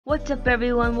What's up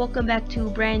everyone, welcome back to a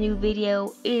brand new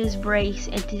video. It is Brace,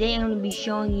 and today I'm going to be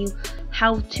showing you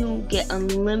how to get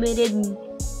unlimited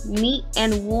meat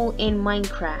and wool in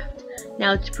Minecraft.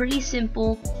 Now it's pretty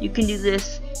simple. You can do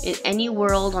this in any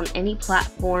world, on any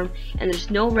platform, and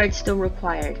there's no redstone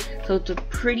required. So it's a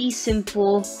pretty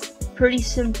simple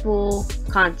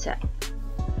concept.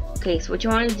 Okay, so what you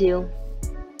want to do,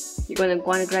 you're going to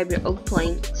want to grab your oak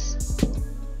planks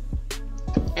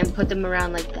and put them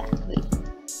around like that.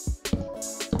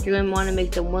 You're going to want to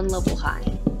make them one level high,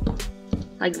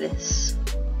 like this.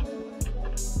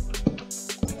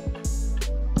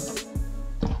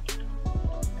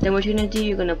 Then what you're going to do,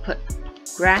 you're going to put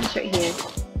grass right here,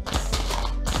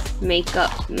 make a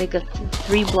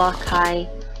 3-block high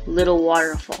little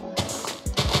waterfall,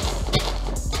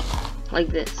 like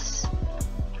this.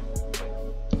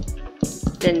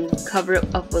 Then cover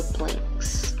it up with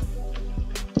planks.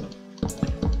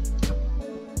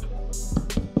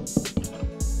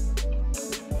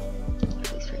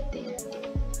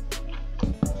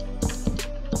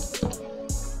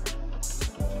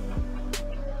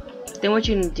 Then what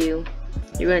you're going to do,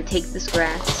 you're going to take this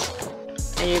grass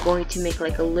and you're going to make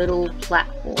like a little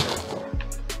platform.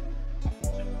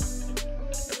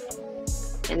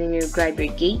 And then you grab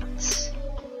your gates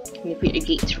and you put your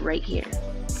gates right here.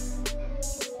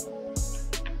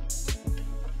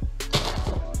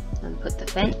 And put the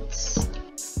fence.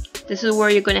 This is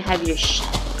where you're going to have your sheep.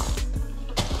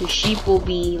 Your sheep will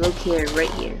be located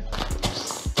right here.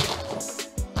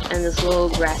 And this little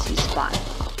grassy spot,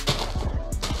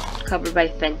 covered by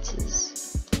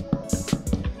fences.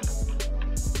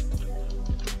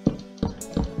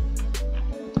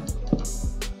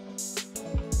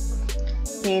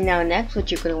 Okay, now next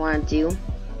what you're going to want to do,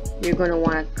 you're going to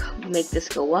want to make this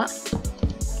go up.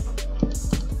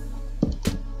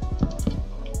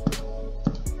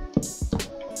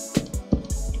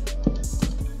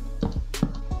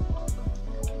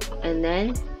 And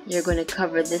then you're going to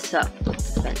cover this up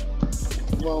with the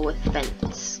fence. Well,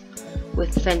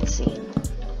 with fencing.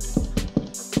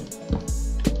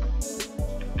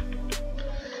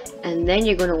 And then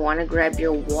you're going to want to grab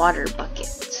your water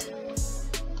bucket.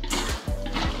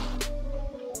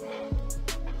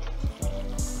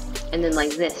 And then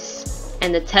like this.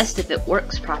 And to test if it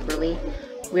works properly,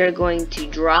 we are going to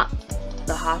drop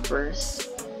the hoppers.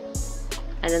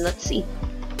 And then let's see.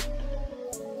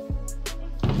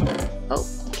 Oh,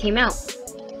 it came out.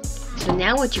 So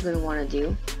now what you're going to want to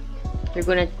do, you're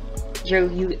going to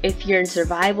if you're in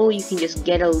survival, you can just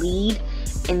get a lead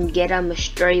and get a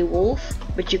stray wolf,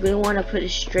 but you're going to want to put a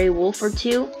stray wolf or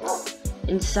two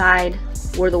inside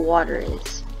where the water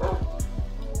is.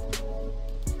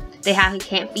 They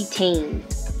can't be tamed,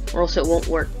 or else it won't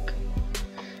work.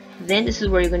 Then this is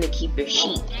where you're going to keep your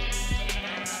sheep.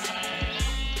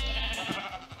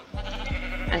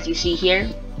 As you see here,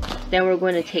 then we're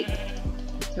going to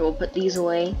we'll put these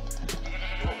away.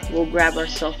 We'll grab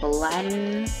ourselves a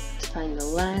ladder. Find the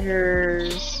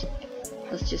ladders.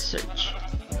 Let's just search.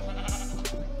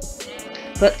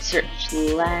 Let's search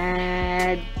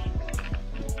right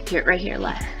here,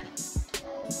 ladder.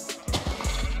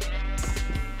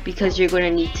 Because you're going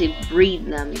to need to breed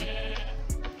them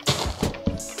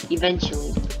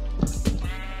eventually.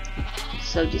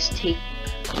 So just take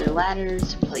your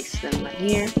ladders, place them right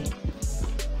here.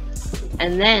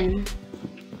 And then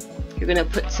you're going to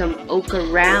put some oak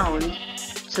around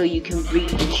so you can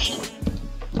breed your sheep.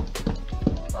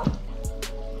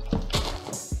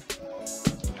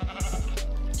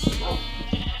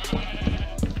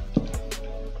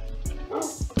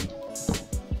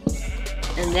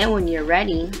 And then when you're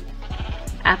ready,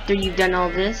 after you've done all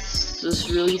this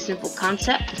really simple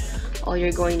concept, all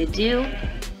you're going to do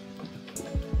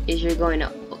is you're going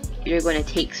to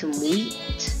take some wheat.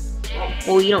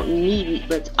 Well, you don't need wheat,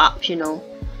 but it's optional.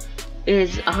 It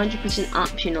is 100%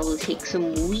 optional to take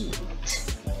some wheat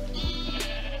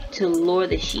to lure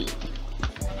the sheep.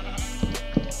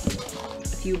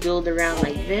 If you build around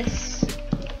like this,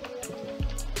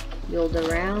 build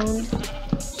around,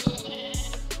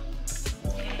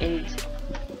 and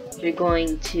you're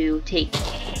going to take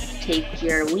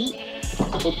your wheat,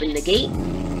 open the gate,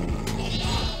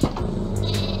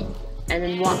 and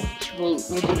then watch. We'll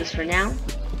do this for now.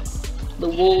 The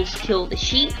wolves kill the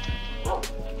sheep.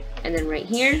 And then right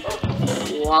here,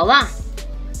 voila,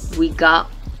 we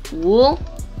got wool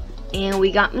and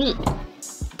we got meat.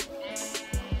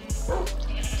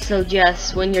 So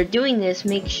just when you're doing this,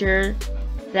 make sure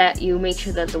that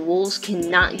the wolves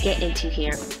cannot get into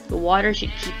here. The water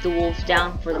should keep the wolves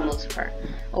down for the most part.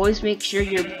 Always make sure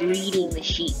you're breeding the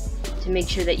sheep to make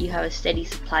sure that you have a steady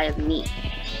supply of meat.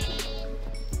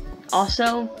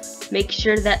 Also, make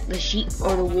sure that the sheep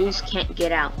or the wolves can't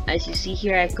get out. As you see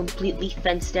here, I completely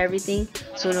fenced everything,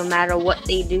 so no matter what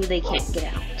they do, they can't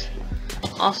get out.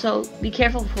 Also, be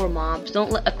careful for mobs.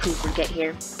 Don't let a creeper get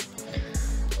here.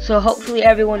 So hopefully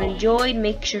everyone enjoyed.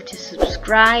 Make sure to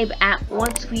subscribe.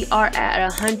 Once we are at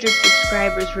 100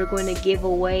 subscribers, we're going to give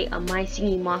away a My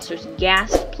Singing Monsters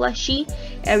Ghast plushie.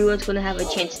 Everyone's going to have a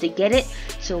chance to get it,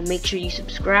 so make sure you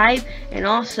subscribe. And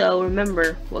also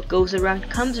remember, what goes around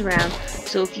comes around.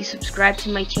 So if you subscribe to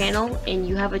my channel and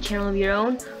you have a channel of your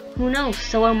own, who knows,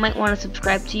 someone might want to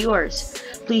subscribe to yours.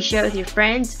 Please share with your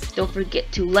friends. Don't forget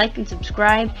to like and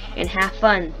subscribe, and have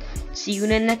fun. See you in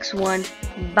the next one.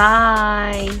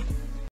 Bye.